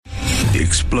The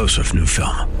explosive new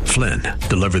film, Flynn,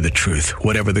 deliver the truth,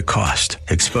 whatever the cost,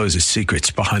 exposes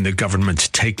secrets behind the government's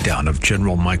takedown of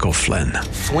General Michael Flynn.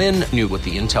 Flynn knew what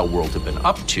the intel world had been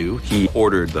up to. He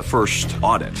ordered the first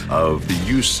audit of the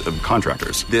use of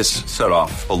contractors. This set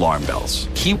off alarm bells.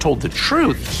 He told the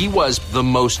truth. He was the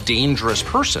most dangerous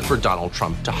person for Donald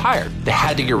Trump to hire. They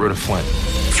had to get rid of Flynn.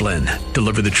 Flynn,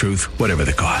 deliver the truth, whatever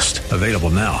the cost. Available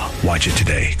now. Watch it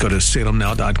today. Go to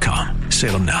salemnow.com.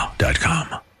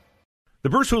 salemnow.com. The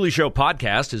Bruce Hooley Show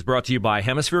podcast is brought to you by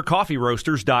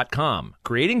HemisphereCoffeeRoasters.com.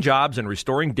 Creating jobs and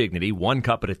restoring dignity one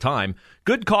cup at a time.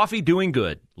 Good coffee doing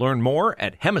good. Learn more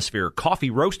at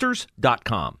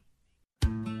HemisphereCoffeeRoasters.com.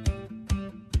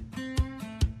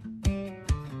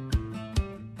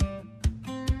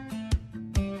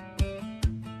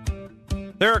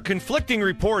 There are conflicting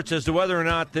reports as to whether or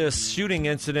not this shooting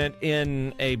incident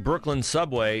in a Brooklyn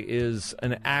subway is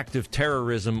an act of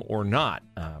terrorism or not.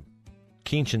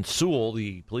 Keechant Sewell,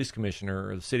 the police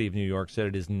commissioner of the city of New York, said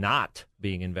it is not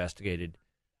being investigated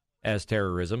as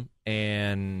terrorism,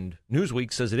 and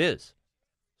Newsweek says it is.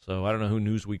 So I don't know who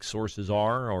Newsweek's sources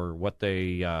are or what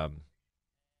they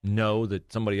know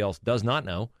that somebody else does not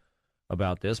know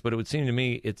about this, but it would seem to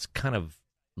me it's kind of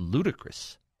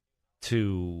ludicrous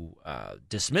to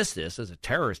dismiss this as a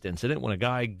terrorist incident when a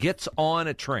guy gets on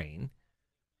a train,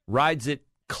 rides it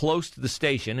close to the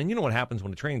station, and you know what happens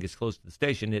when a train gets close to the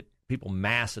station, people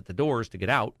mass at the doors to get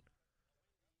out,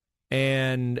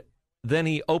 and then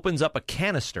he opens up a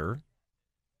canister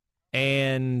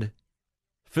and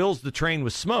fills the train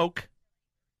with smoke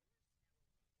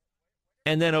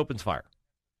and then opens fire.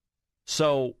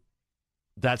 So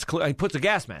that's clear. He puts a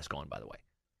gas mask on, by the way.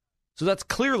 So that's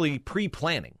clearly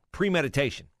pre-planning,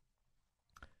 premeditation.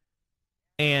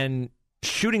 And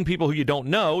shooting people who you don't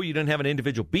know, you didn't have an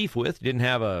individual beef with, you didn't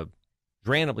have a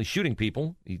randomly shooting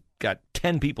people. You got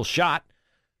 10 people shot.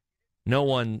 No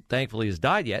one, thankfully, has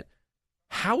died yet.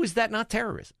 How is that not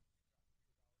terrorism?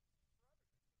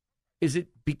 Is it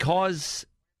because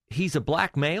he's a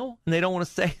black male and they don't want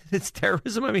to say it's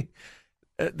terrorism? I mean,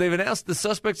 they've announced the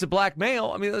suspect's a black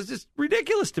male. I mean, that's just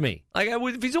ridiculous to me. Like,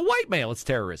 if he's a white male, it's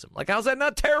terrorism. Like, how's that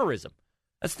not terrorism?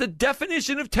 That's the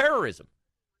definition of terrorism.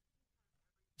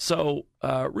 So,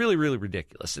 really, really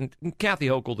ridiculous. And Kathy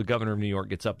Hochul, the governor of New York,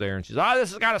 gets up there and she's,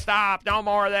 this has got to stop. No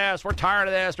more of this. We're tired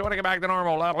of this. We want to get back to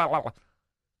normal. Blah, blah, blah.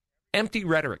 Empty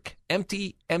rhetoric.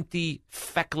 Empty,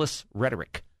 feckless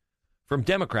rhetoric from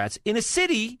Democrats in a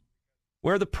city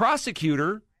where the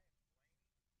prosecutor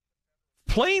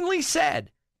plainly said,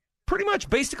 pretty much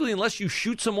basically, unless you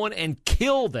shoot someone and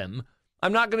kill them,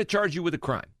 I'm not going to charge you with a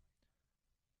crime.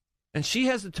 And she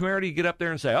has the temerity to get up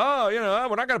there and say, we're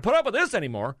not going to put up with this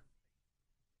anymore.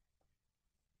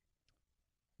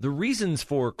 The reasons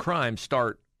for crime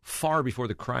start far before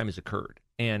the crime has occurred.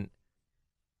 And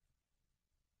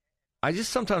I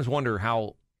just sometimes wonder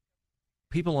how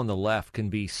people on the left can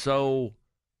be so...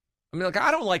 I mean,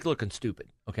 I don't like looking stupid,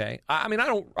 okay? I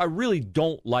really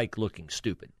don't like looking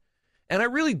stupid. And I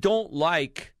really don't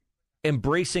like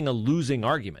embracing a losing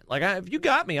argument. Like, if you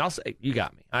got me, I'll say, you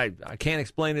got me. I can't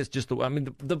explain this just the way. I mean,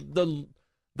 the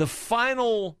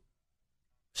final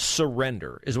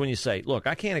surrender is when you say, look,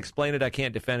 I can't explain it, I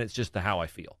can't defend it, it's just how I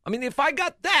feel. I mean, if I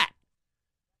got that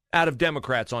out of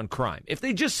Democrats on crime, if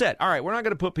they just said, all right, we're not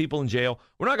going to put people in jail,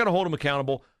 we're not going to hold them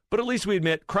accountable, but at least we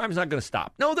admit crime's not going to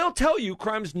stop. No, they'll tell you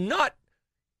crime's not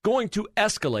going to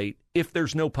escalate if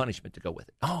there's no punishment to go with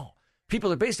it. Oh,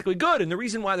 people are basically good, and the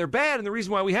reason why they're bad, and the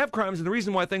reason why we have crimes, and the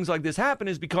reason why things like this happen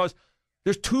is because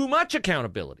there's too much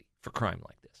accountability for crime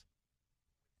like this.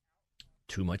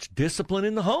 Too much discipline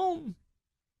in the home.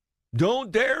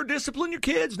 Don't dare discipline your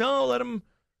kids. No, let them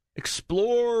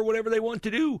explore whatever they want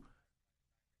to do.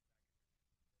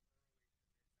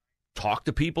 Talk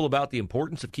to people about the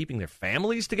importance of keeping their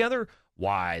families together.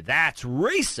 Why, that's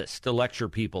racist to lecture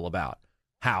people about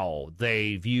how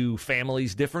they view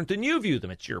families different than you view them.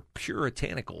 It's your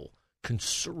puritanical,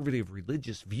 conservative,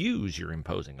 religious views you're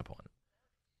imposing upon them.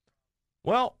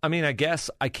 Well, I mean, I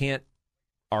guess I can't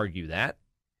argue that.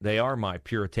 They are my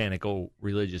puritanical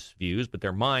religious views, but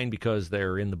they're mine because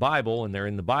they're in the Bible, and they're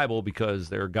in the Bible because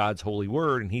they're God's holy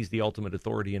word, and he's the ultimate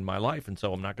authority in my life, and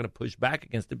so I'm not going to push back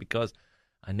against it because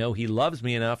I know he loves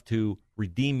me enough to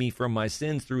redeem me from my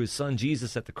sins through his son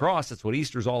Jesus at the cross. That's what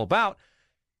Easter's all about.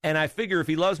 And I figure if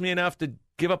he loves me enough to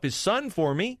give up his son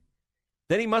for me,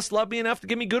 then he must love me enough to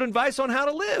give me good advice on how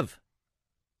to live.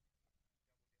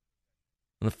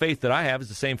 And the faith that I have is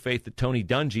the same faith that Tony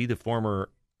Dungy, the former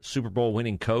Super Bowl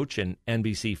winning coach and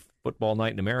NBC Football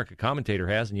Night in America commentator,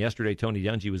 has. And yesterday, Tony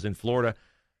Dungy was in Florida,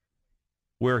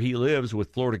 where he lives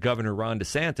with Florida Governor Ron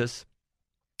DeSantis,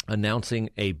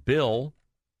 announcing a bill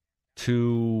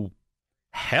to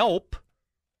help.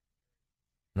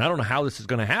 And I don't know how this is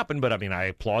going to happen, but I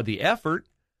applaud the effort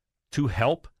to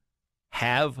help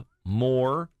have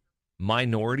more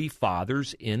minority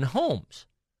fathers in homes.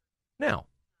 Now,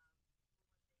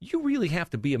 you really have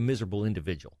to be a miserable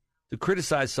individual to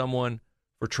criticize someone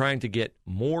for trying to get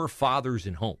more fathers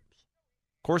in homes.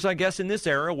 Of course, I guess in this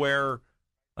era where,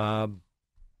 there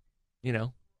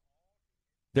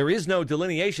is no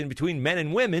delineation between men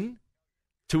and women,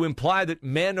 to imply that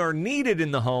men are needed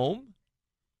in the home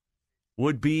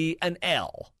would be an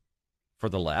L for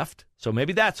the left. So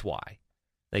maybe that's why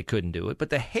they couldn't do it. But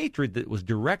the hatred that was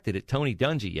directed at Tony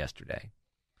Dungy yesterday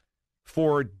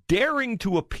for daring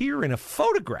to appear in a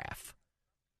photograph,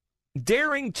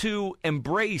 daring to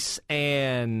embrace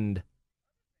and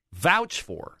vouch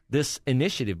for this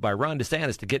initiative by Ron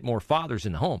DeSantis to get more fathers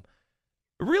in the home,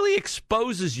 really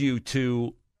exposes you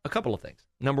to a couple of things.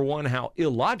 Number one, how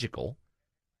illogical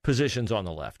positions on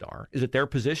the left are. Is it their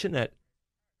position that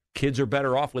kids are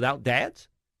better off without dads?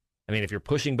 I mean, if you're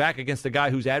pushing back against the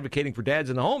guy who's advocating for dads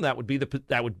in the home, that would be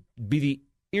the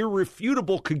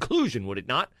irrefutable conclusion, would it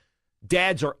not?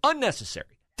 Dads are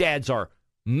unnecessary. Dads are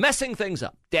messing things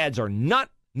up. Dads are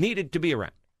not needed to be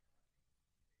around.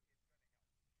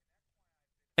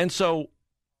 And so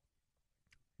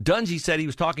Dungy said he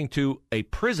was talking to a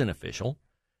prison official,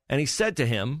 and he said to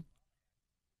him,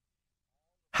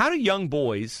 how do young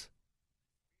boys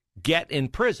get in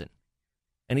prison?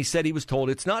 And he said he was told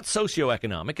it's not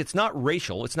socioeconomic, it's not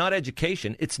racial, it's not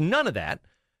education, it's none of that.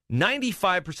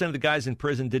 95% of the guys in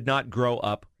prison did not grow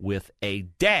up with a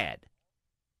dad.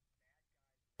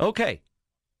 Okay,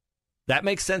 that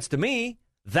makes sense to me.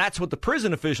 That's what the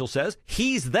prison official says.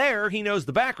 He's there. He knows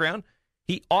the background.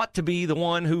 He ought to be the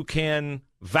one who can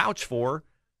vouch for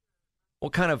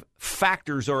what kind of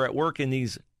factors are at work in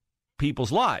these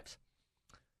people's lives.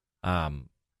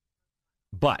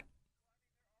 But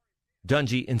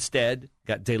Dungy instead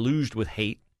got deluged with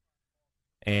hate,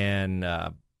 and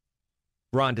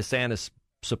Ron DeSantis'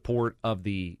 support of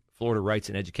the Florida Rights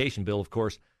and Education Bill, of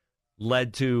course,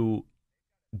 led to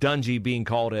Dungy being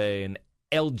called an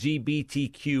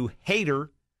LGBTQ hater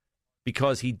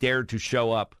because he dared to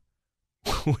show up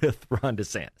with Ron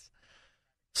DeSantis.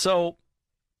 So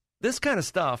this kind of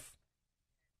stuff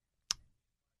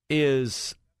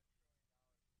is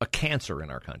a cancer in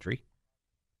our country.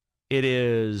 It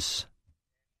is,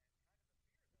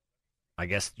 I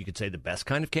guess you could say, the best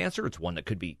kind of cancer. It's one that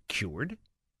could be cured.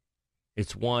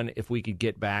 It's one, if we could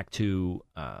get back to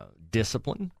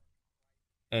discipline,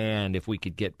 and if we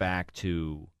could get back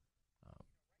to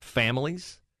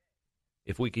families,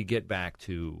 if we could get back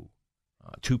to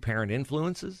two-parent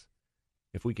influences,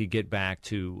 if we could get back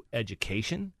to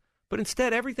education. But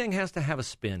instead, everything has to have a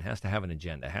spin, has to have an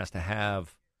agenda, has to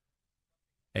have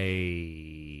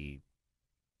an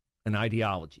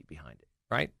ideology behind it,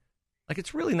 right? Like,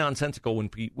 it's really nonsensical when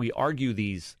we argue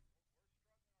these,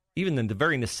 even the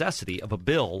very necessity of a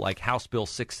bill like House Bill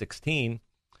 616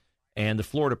 and the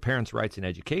Florida Parents' Rights and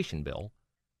Education Bill,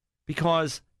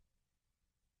 because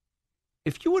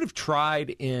if you would have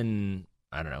tried in,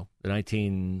 I don't know, the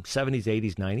 1970s,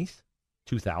 80s, 90s,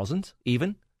 2000s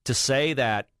even, to say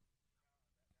that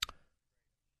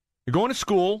you're going to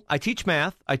school, I teach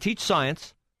math, I teach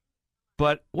science,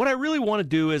 but what I really want to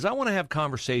do is I want to have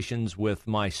conversations with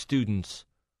my students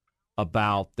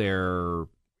about their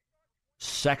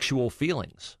sexual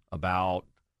feelings, about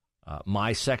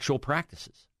my sexual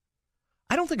practices.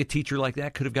 I don't think a teacher like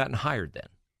that could have gotten hired then.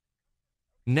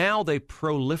 Now they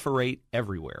proliferate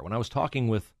everywhere. When I was talking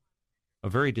with a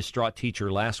very distraught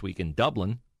teacher last week in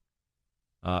Dublin,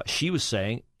 she was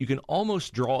saying you can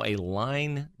almost draw a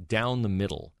line down the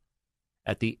middle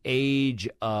at the age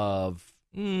of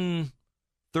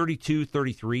 32,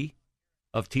 33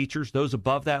 of teachers. Those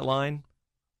above that line,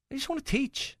 they just want to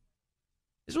teach.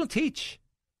 They just want to teach.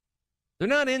 They're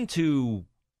not into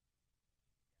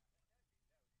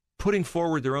putting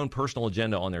forward their own personal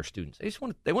agenda on their students. They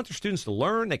want their students to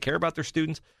learn. They care about their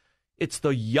students. It's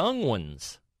the young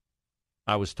ones,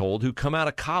 I was told, who come out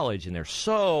of college and they're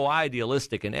so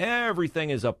idealistic and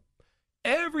everything is a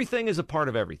part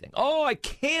of everything. Oh, I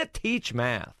can't teach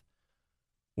math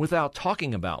without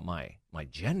talking about my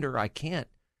gender. I can't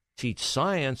teach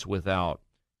science without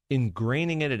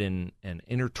ingraining it and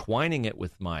intertwining it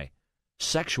with my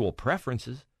sexual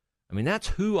preferences. I mean, that's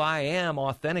who I am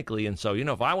authentically. And so,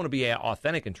 if I want to be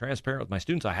authentic and transparent with my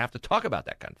students, I have to talk about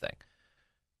that kind of thing.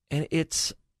 And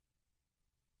it's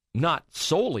not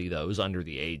solely those under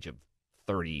the age of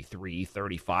 33,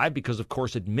 35, because, of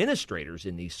course, administrators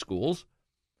in these schools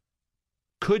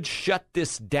could shut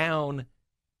this down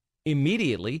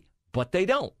immediately, but they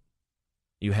don't.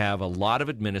 you have a lot of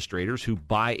administrators who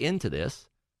buy into this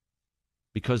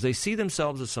because they see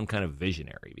themselves as some kind of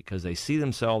visionary, because they see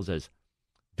themselves as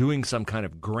doing some kind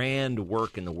of grand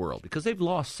work in the world, because they've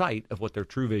lost sight of what their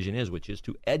true vision is, which is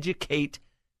to educate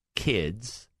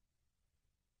kids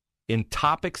in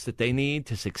topics that they need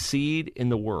to succeed in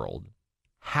the world,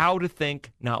 how to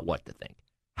think, not what to think.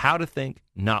 How to think,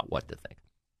 not what to think.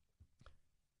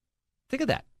 Think of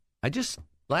that. I just,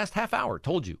 last half hour,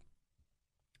 told you.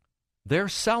 They're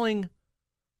selling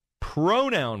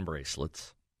pronoun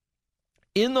bracelets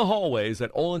in the hallways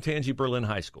at Olentangy Berlin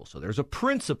High School. So there's a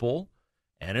principal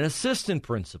and an assistant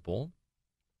principal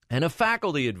and a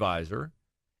faculty advisor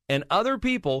and other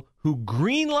people who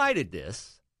green-lighted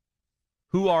this,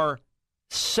 who are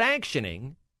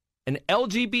sanctioning an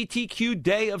LGBTQ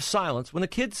day of silence. When the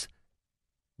kids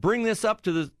bring this up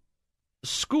to the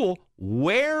school,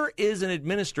 where is an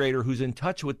administrator who's in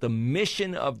touch with the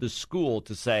mission of the school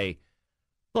to say,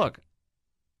 look,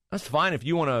 that's fine if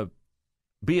you want to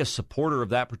be a supporter of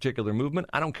that particular movement.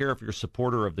 I don't care if you're a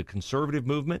supporter of the conservative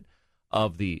movement,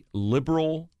 of the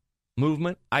liberal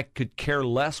movement. I could care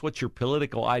less what your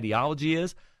political ideology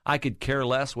is. I could care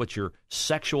less what your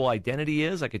sexual identity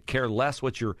is. I could care less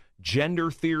what your gender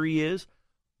theory is.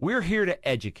 We're here to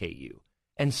educate you.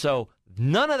 And so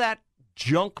none of that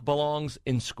junk belongs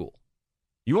in school.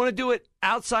 You want to do it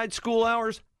outside school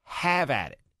hours? Have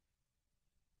at it.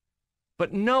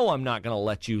 But no, I'm not going to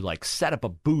let you set up a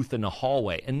booth in the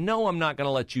hallway. And no, I'm not going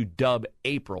to let you dub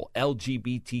April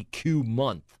LGBTQ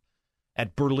month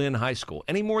at Berlin High School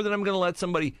any more than I'm going to let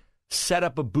somebody set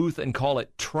up a booth and call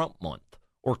it Trump month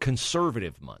or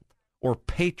conservative month or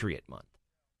patriot month.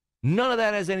 None of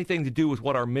that has anything to do with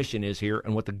what our mission is here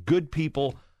and what the good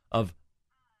people of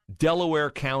Delaware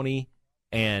County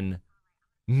and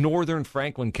Northern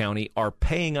Franklin County are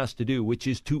paying us to do, which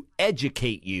is to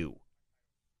educate you,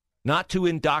 not to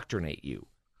indoctrinate you.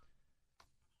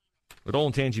 But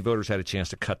Olentangy voters had a chance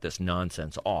to cut this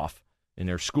nonsense off in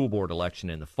their school board election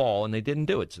in the fall, and they didn't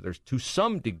do it. So there's, to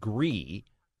some degree,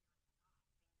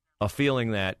 a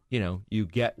feeling that, you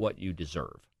get what you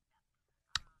deserve.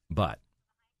 But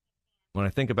when I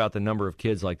think about the number of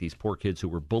kids like these poor kids who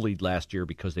were bullied last year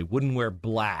because they wouldn't wear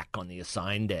black on the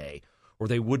assigned day, or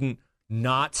they wouldn't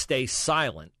not stay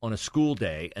silent on a school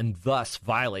day and thus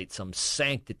violate some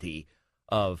sanctity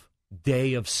of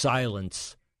day of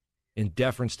silence in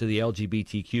deference to the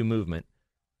LGBTQ movement,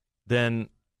 then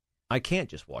I can't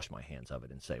just wash my hands of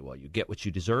it and say, well, you get what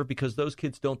you deserve, because those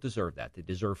kids don't deserve that. They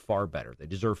deserve far better. They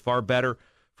deserve far better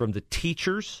from the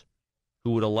teachers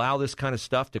who would allow this kind of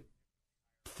stuff to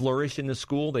flourish in the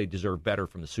school. They deserve better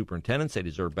from the superintendents. They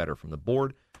deserve better from the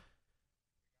board.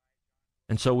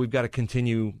 And so we've got to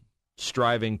continue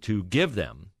striving to give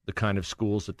them the kind of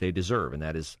schools that they deserve, and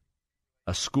that is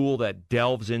a school that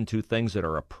delves into things that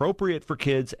are appropriate for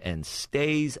kids and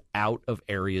stays out of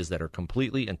areas that are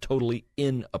completely and totally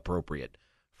inappropriate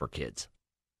for kids.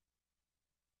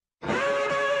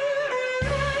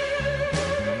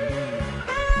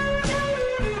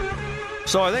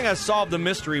 So I think I solved the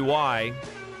mystery why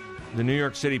the New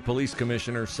York City Police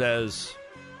Commissioner says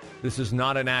this is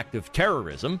not an act of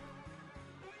terrorism,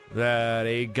 that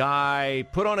a guy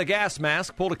put on a gas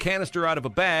mask, pulled a canister out of a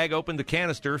bag, opened the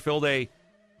canister, filled a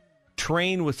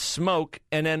train with smoke,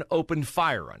 and then opened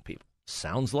fire on people.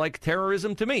 Sounds like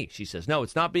terrorism to me. She says, no,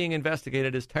 it's not being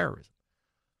investigated as terrorism.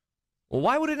 Well,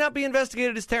 why would it not be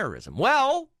investigated as terrorism?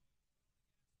 Well,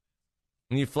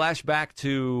 when you flash back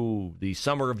to the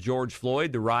summer of George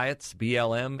Floyd, the riots,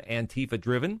 BLM,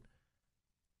 Antifa-driven,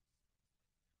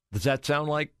 does that sound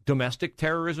like domestic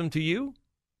terrorism to you?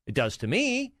 It does to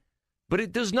me, but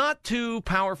it does not to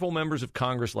powerful members of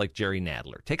Congress like Jerry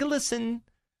Nadler. Take a listen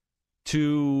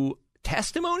to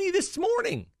testimony this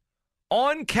morning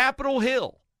on Capitol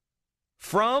Hill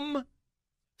from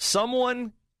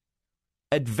someone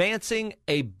advancing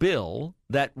a bill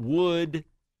that would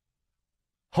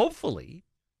hopefully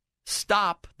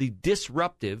stop the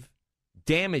disruptive,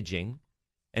 damaging,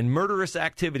 and murderous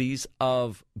activities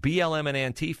of BLM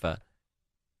and Antifa.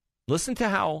 Listen to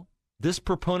how this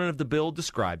proponent of the bill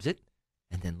describes it,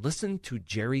 and then listen to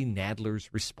Jerry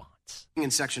Nadler's response.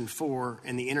 In Section 4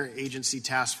 and the Interagency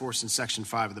Task Force in Section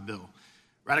 5 of the bill.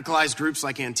 Radicalized groups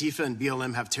like Antifa and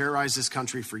BLM have terrorized this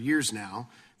country for years now.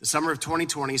 The summer of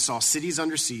 2020 saw cities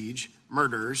under siege,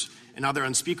 murders, and other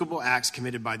unspeakable acts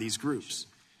committed by these groups.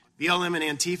 BLM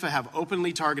and Antifa have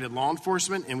openly targeted law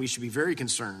enforcement, and we should be very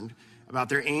concerned about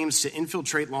their aims to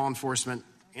infiltrate law enforcement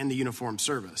and the uniformed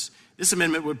service. This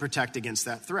amendment would protect against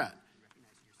that threat.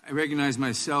 I recognize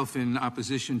myself in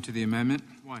opposition to the amendment.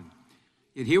 1.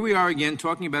 Yet here we are again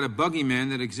talking about a boogeyman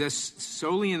that exists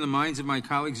solely in the minds of my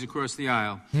colleagues across the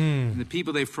aisle and the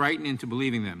people they frighten into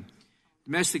believing them.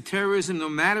 Domestic terrorism, no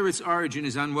matter its origin,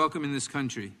 is unwelcome in this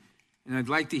country, and I'd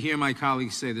like to hear my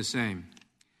colleagues say the same.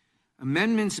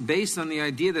 Amendments based on the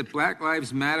idea that Black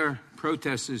Lives Matter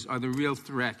protesters are the real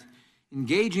threat.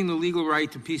 Engaging the legal right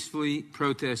to peacefully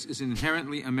protest is an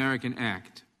inherently American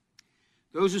act.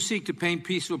 Those who seek to paint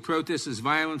peaceful protests as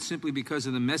violent simply because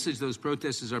of the message those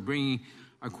protesters are bringing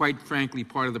are quite frankly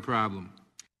part of the problem.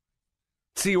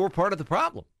 See, we're part of the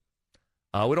problem.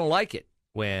 We don't like it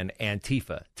when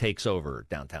Antifa takes over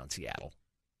downtown Seattle.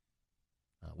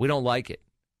 We don't like it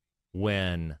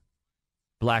when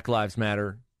Black Lives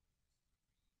Matter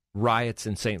riots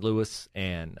in St. Louis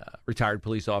and retired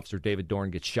police officer David Dorn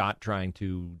gets shot trying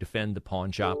to defend the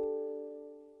pawn shop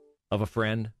of a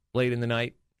friend late in the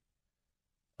night.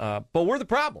 But we're the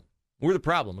problem. We're the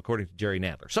problem, according to Jerry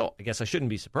Nadler. So I guess I shouldn't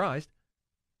be surprised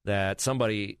that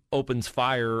somebody opens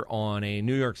fire on a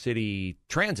New York City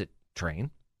transit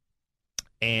train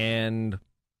and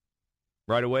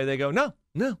right away they go,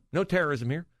 no terrorism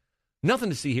here.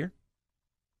 Nothing to see here.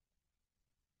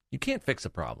 You can't fix a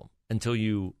problem until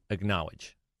you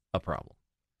acknowledge a problem.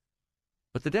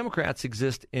 But the Democrats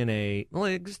exist in a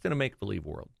make-believe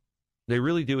world. They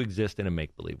really do exist in a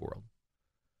make-believe world.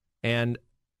 And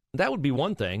that would be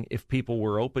one thing if people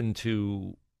were open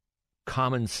to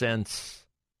common sense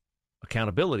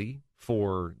accountability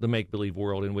for the make-believe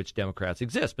world in which Democrats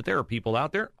exist. But there are people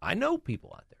out there, I know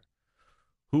people out there,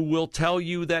 who will tell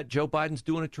you that Joe Biden's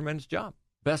doing a tremendous job.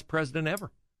 Best president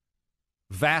ever.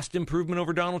 Vast improvement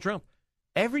over Donald Trump.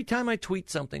 Every time I tweet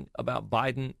something about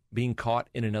Biden being caught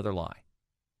in another lie,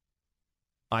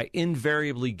 I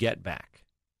invariably get back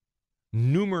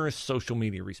numerous social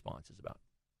media responses about it.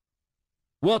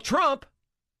 Well, Trump,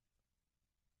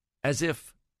 as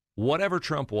if whatever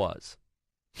Trump was,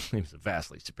 he was a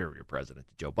vastly superior president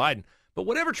to Joe Biden, but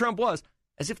whatever Trump was,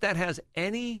 as if that has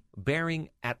any bearing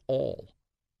at all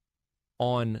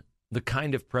on the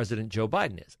kind of president Joe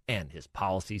Biden is. And his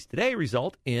policies today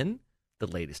result in the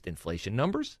latest inflation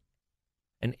numbers,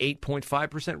 an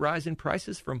 8.5% rise in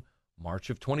prices from March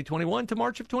of 2021 to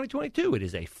March of 2022. It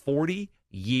is a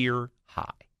 40-year high.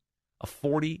 A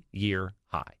 40-year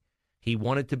high. He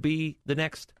wanted to be the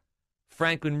next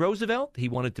Franklin Roosevelt. He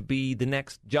wanted to be the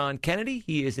next John Kennedy.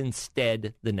 He is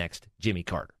instead the next Jimmy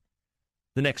Carter.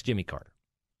 The next Jimmy Carter.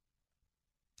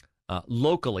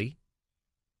 Locally,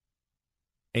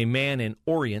 a man in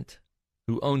Orient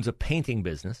who owns a painting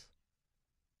business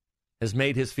has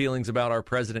made his feelings about our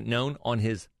president known on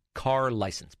his car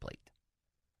license plate.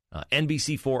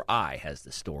 NBC4i has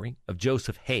the story of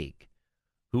Joseph Haig,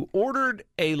 who ordered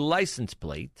a license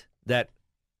plate that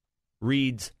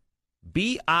reads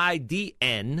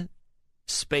BIDN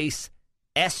space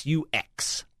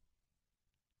SUX.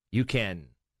 You can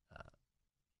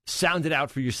sound it out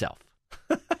for yourself.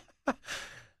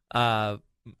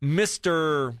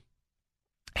 Mr.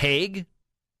 Haig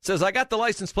says, I got the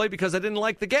license plate because I didn't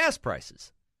like the gas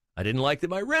prices. I didn't like that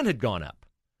my rent had gone up.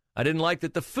 I didn't like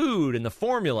that the food and the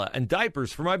formula and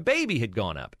diapers for my baby had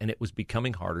gone up, and it was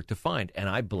becoming harder to find, and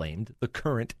I blamed the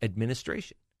current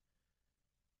administration.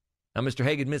 Now, Mr.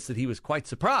 Haig admits that he was quite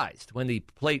surprised when the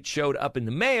plate showed up in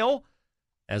the mail,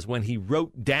 as when he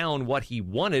wrote down what he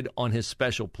wanted on his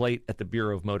special plate at the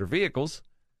Bureau of Motor Vehicles,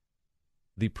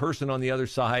 the person on the other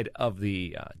side of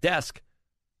the desk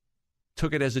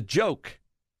took it as a joke.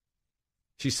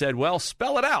 She said, well,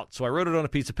 spell it out. So I wrote it on a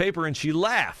piece of paper, and she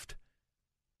laughed.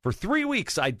 For 3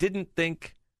 weeks, I didn't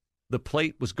think the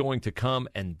plate was going to come,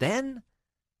 and then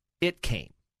it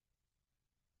came.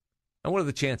 Now, what are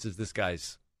the chances this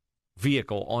guy's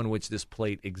vehicle on which this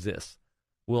plate exists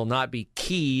will not be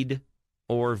keyed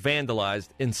or vandalized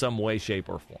in some way, shape,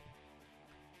 or form?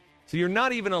 So you're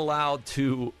not even allowed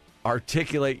to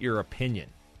articulate your opinion.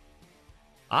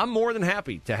 I'm more than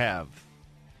happy to have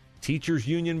teachers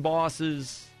union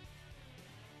bosses,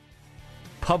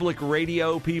 public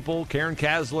radio people, Karen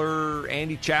Kasler,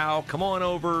 Andy Chow, come on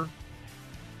over.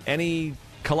 Any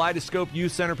Kaleidoscope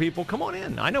Youth Center people, come on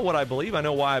in. I know what I believe. I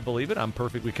know why I believe it. I'm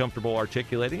perfectly comfortable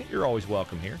articulating it. You're always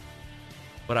welcome here.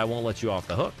 But I won't let you off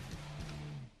the hook.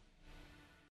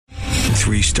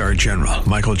 3-star General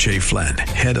Michael J. Flynn,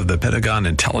 head of the Pentagon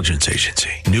Intelligence Agency,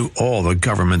 knew all the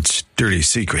government's dirty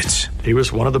secrets. He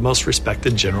was one of the most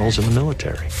respected generals in the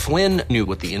military. Flynn knew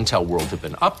what the intel world had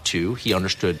been up to. He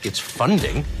understood its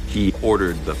funding. He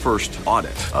ordered the first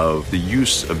audit of the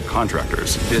use of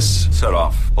contractors. This set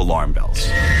off alarm bells.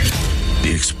 The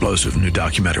explosive new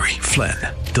documentary, Flynn,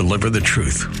 Deliver the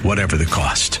Truth, Whatever the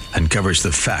Cost, uncovers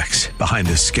the facts behind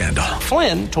this scandal.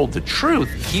 Flynn told the truth.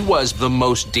 He was the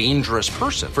most dangerous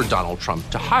person for Donald Trump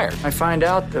to hire. I find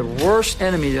out the worst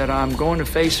enemy that I'm going to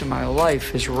face in my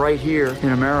life is right here in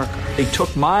America. They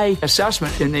took my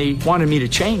assessment and they wanted me to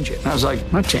change it. And I was like,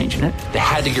 I'm not changing it. They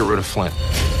had to get rid of Flynn.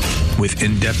 With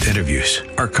in-depth interviews,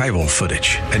 archival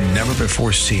footage, and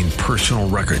never-before-seen personal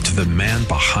records of the man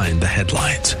behind the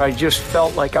headlines. I just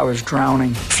felt like I was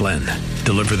drowning. Flynn,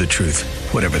 Deliver the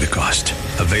Truth, Whatever the Cost.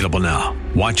 Available now.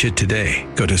 Watch it today.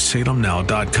 Go to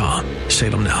salemnow.com.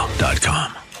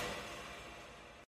 salemnow.com.